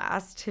for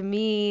last. To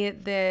me,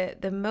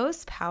 the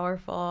most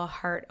powerful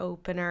heart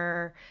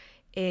opener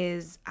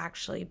is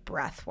actually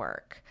breath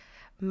work.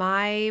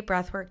 My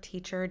breathwork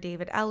teacher,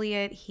 David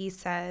Elliott, he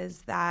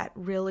says that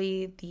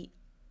really the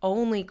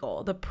only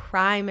goal, the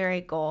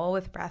primary goal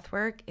with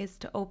breathwork is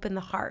to open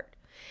the heart.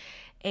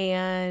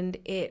 And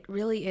it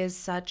really is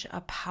such a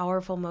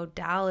powerful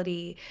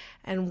modality.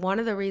 And one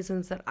of the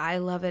reasons that I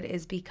love it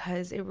is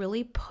because it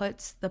really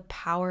puts the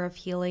power of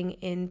healing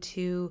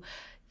into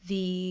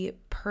the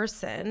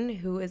person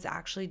who is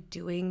actually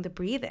doing the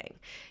breathing.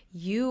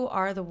 You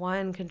are the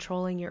one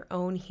controlling your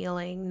own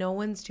healing. No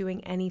one's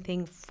doing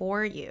anything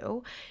for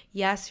you.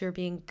 Yes, you're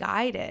being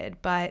guided,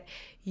 but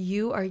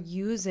you are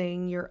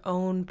using your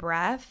own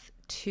breath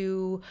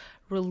to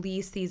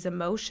release these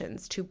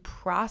emotions, to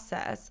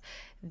process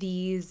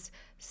these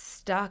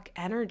stuck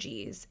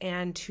energies,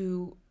 and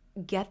to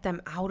get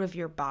them out of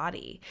your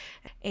body.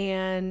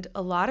 And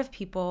a lot of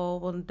people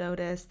will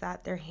notice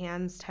that their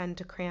hands tend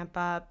to cramp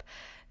up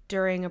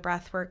during a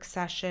breathwork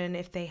session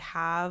if they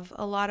have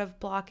a lot of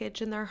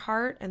blockage in their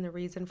heart. And the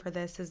reason for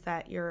this is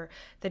that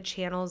the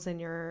channels in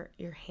your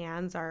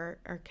hands are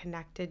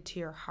connected to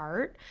your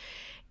heart.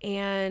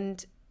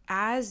 And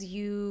as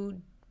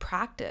you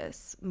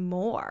practice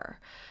more,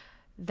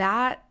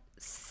 that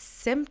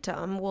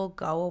symptom will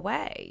go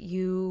away.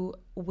 You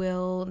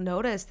will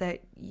notice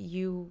that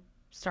you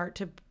start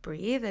to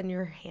breathe and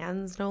your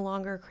hands no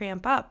longer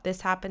cramp up.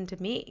 This happened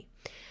to me.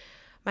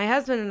 My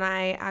husband and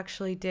I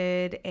actually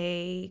did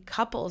a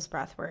couples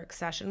breathwork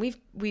session.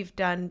 We've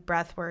done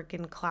breathwork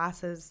in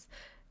classes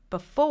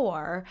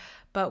before,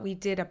 but we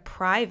did a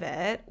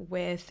private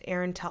with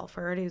Erin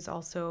Telford, who's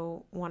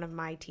also one of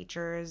my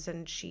teachers,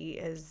 and she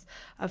is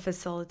a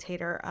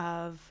facilitator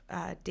of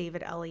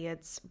David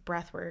Elliott's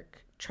breathwork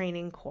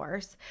training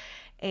course.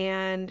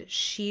 And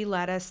she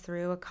led us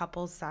through a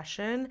couples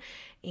session,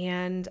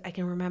 and I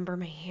can remember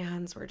my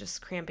hands were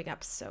just cramping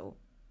up so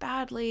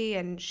badly,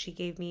 and she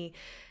gave me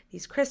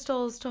these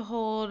crystals to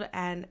hold.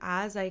 And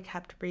as I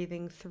kept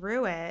breathing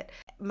through it,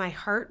 my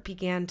heart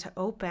began to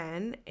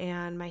open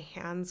and my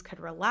hands could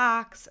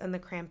relax and the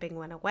cramping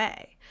went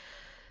away.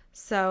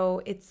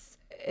 So it's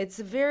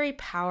a very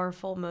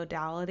powerful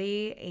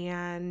modality,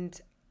 and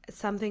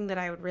something that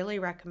I would really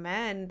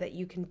recommend that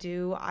you can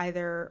do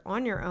either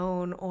on your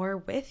own or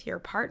with your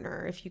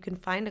partner. If you can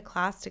find a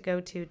class to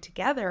go to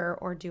together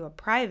or do a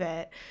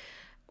private,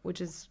 which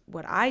is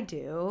what I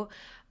do,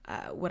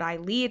 what I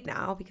lead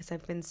now because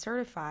I've been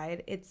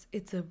certified,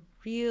 it's a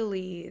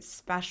really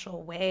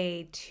special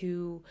way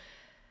to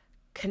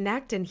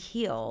connect and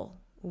heal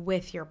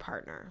with your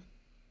partner.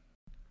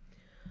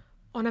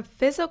 On a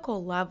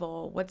physical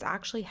level, what's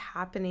actually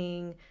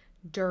happening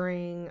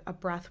during a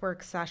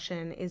breathwork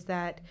session is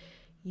that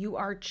you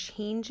are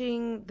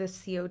changing the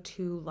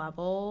CO2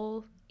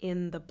 level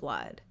in the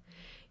blood.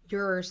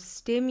 You're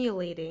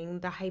stimulating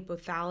the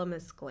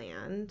hypothalamus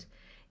gland,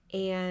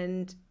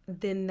 and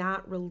then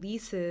that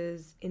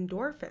releases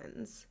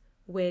endorphins,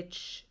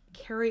 which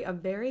carry a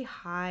very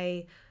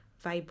high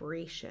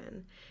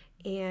vibration.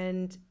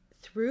 And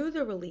through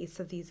the release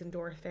of these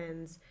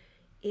endorphins,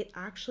 it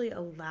actually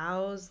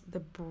allows the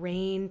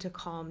brain to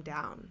calm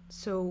down.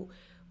 So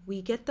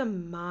we get the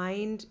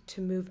mind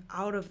to move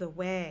out of the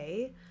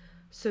way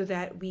so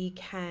that we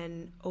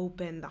can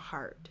open the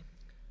heart.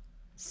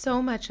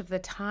 So much of the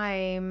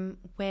time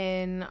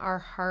when our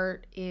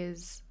heart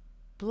is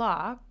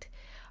blocked,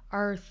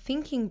 our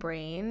thinking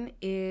brain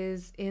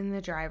is in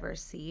the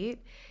driver's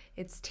seat.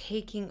 It's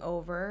taking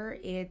over.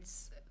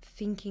 It's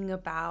thinking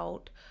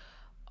about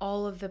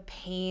all of the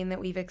pain that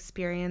we've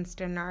experienced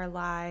in our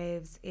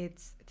lives.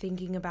 It's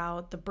thinking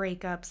about the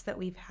breakups that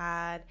we've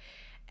had.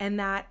 And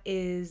that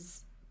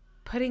is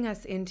putting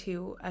us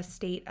into a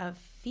state of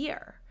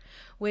fear,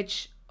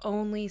 which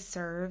only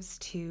serves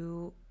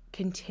to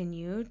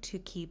continue to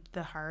keep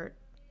the heart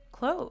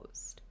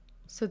closed.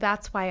 So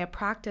that's why a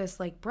practice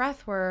like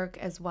breath work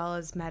as well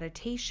as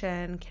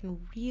meditation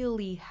can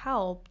really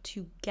help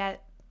to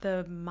get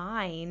the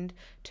mind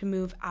to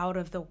move out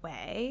of the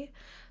way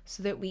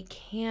so that we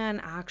can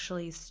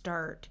actually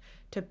start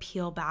to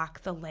peel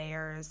back the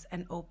layers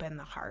and open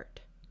the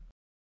heart.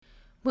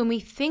 When we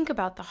think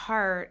about the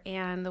heart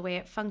and the way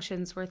it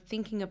functions, we're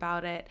thinking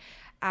about it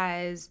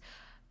as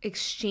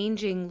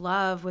exchanging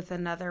love with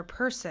another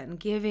person,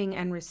 giving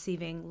and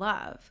receiving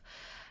love.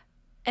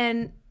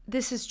 And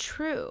this is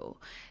true.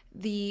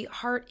 The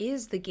heart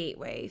is the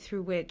gateway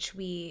through which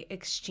we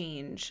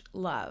exchange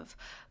love.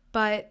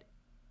 But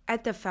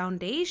at the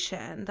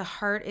foundation, the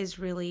heart is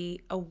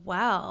really a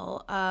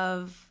well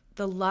of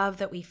the love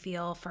that we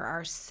feel for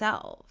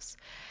ourselves.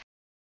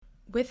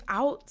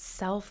 Without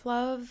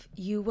self-love,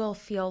 you will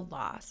feel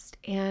lost,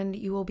 and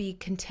you will be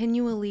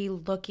continually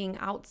looking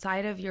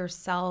outside of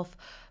yourself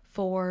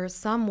for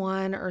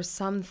someone or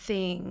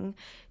something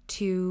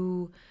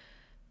to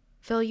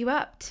fill you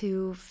up,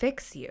 to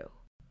fix you.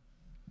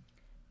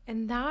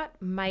 And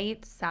that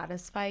might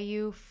satisfy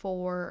you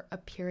for a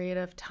period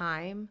of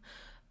time,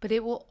 but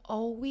it will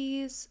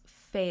always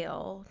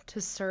fail to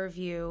serve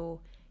you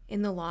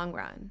in the long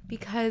run,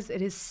 because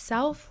it is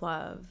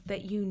self-love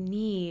that you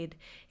need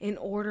in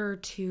order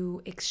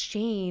to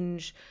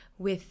exchange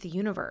with the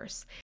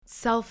universe.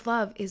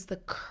 Self-love is the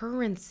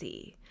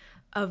currency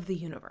of the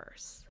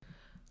universe.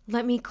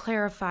 Let me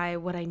clarify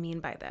what I mean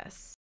by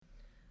this.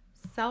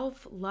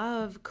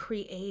 Self-love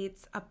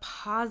creates a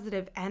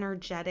positive,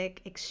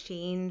 energetic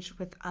exchange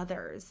with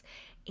others,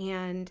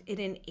 and it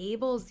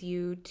enables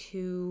you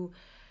to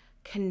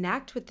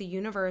connect with the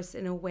universe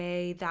in a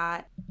way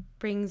that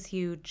brings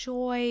you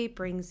joy,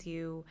 brings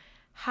you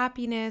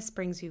happiness,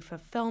 brings you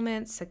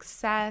fulfillment,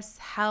 success,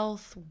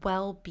 health,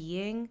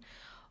 well-being.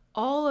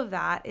 All of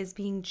that is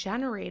being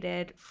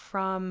generated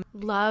from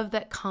love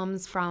that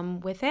comes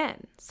from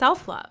within,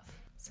 self-love.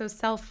 So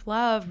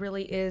self-love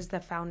really is the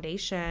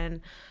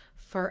foundation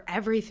for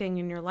everything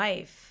in your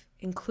life,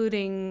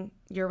 including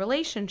your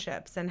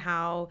relationships and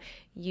how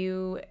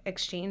you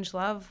exchange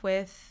love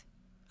with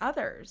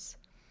others.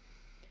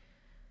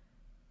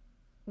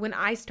 When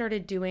I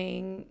started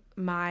doing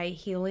my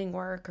healing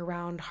work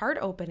around heart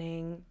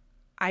opening,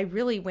 I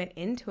really went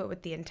into it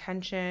with the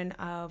intention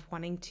of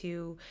wanting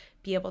to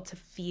be able to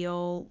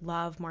feel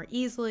love more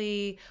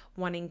easily,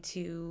 wanting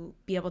to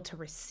be able to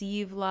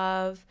receive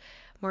love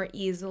more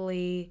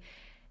easily.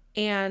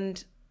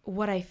 And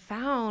what I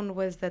found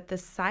was that the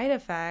side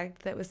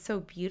effect that was so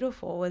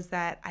beautiful was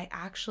that I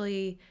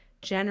actually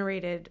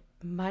generated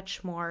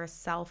much more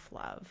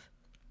self-love.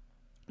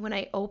 When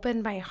I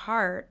opened my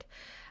heart,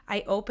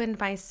 I opened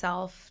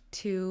myself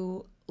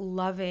to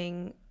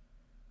loving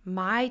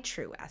my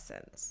true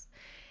essence.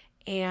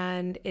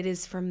 And it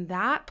is from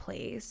that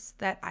place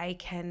that I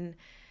can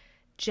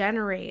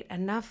generate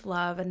enough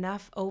love,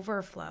 enough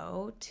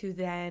overflow to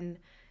then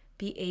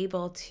be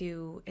able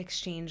to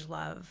exchange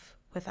love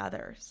with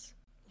others.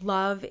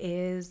 Love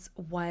is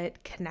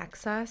what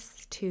connects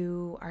us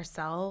to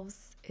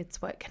ourselves.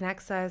 It's what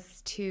connects us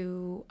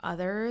to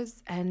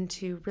others and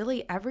to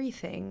really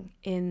everything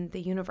in the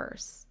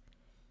universe.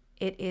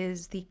 It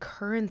is the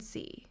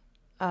currency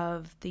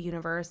of the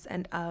universe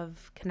and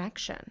of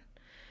connection,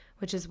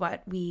 which is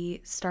what we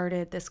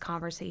started this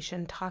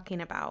conversation talking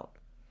about.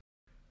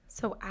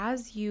 So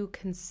as you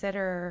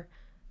consider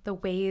the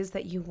ways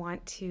that you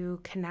want to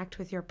connect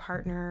with your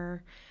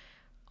partner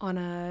on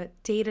a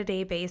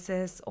day-to-day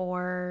basis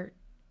or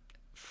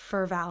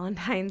for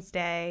Valentine's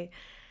Day,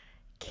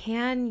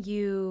 can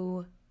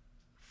you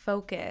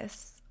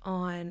focus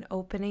on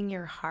opening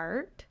your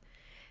heart?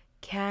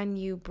 Can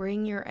you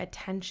bring your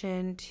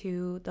attention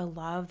to the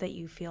love that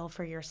you feel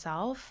for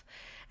yourself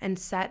and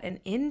set an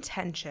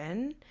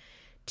intention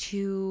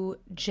to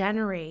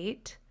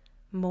generate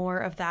more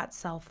of that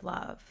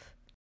self-love?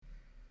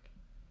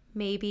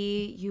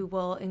 Maybe you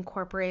will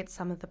incorporate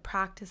some of the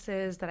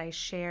practices that I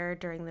shared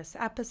during this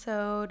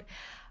episode.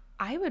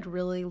 I would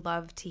really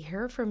love to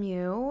hear from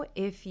you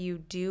if you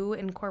do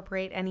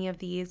incorporate any of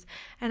these.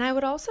 And I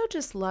would also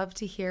just love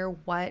to hear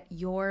what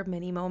your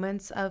mini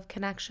moments of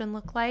connection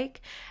look like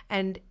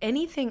and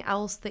anything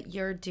else that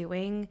you're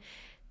doing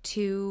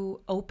to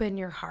open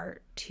your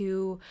heart,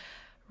 to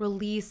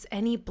release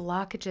any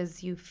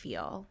blockages you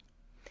feel.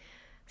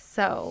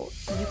 So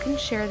you can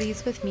share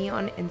these with me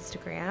on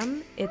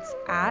Instagram. It's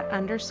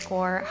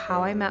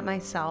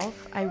 @_HowIMetMyself.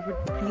 I would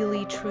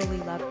really, truly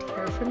love to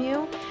hear from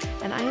you.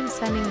 And I am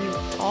sending you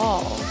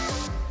all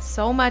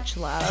so much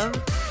love,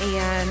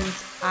 and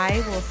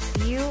I will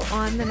see you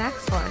on the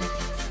next one.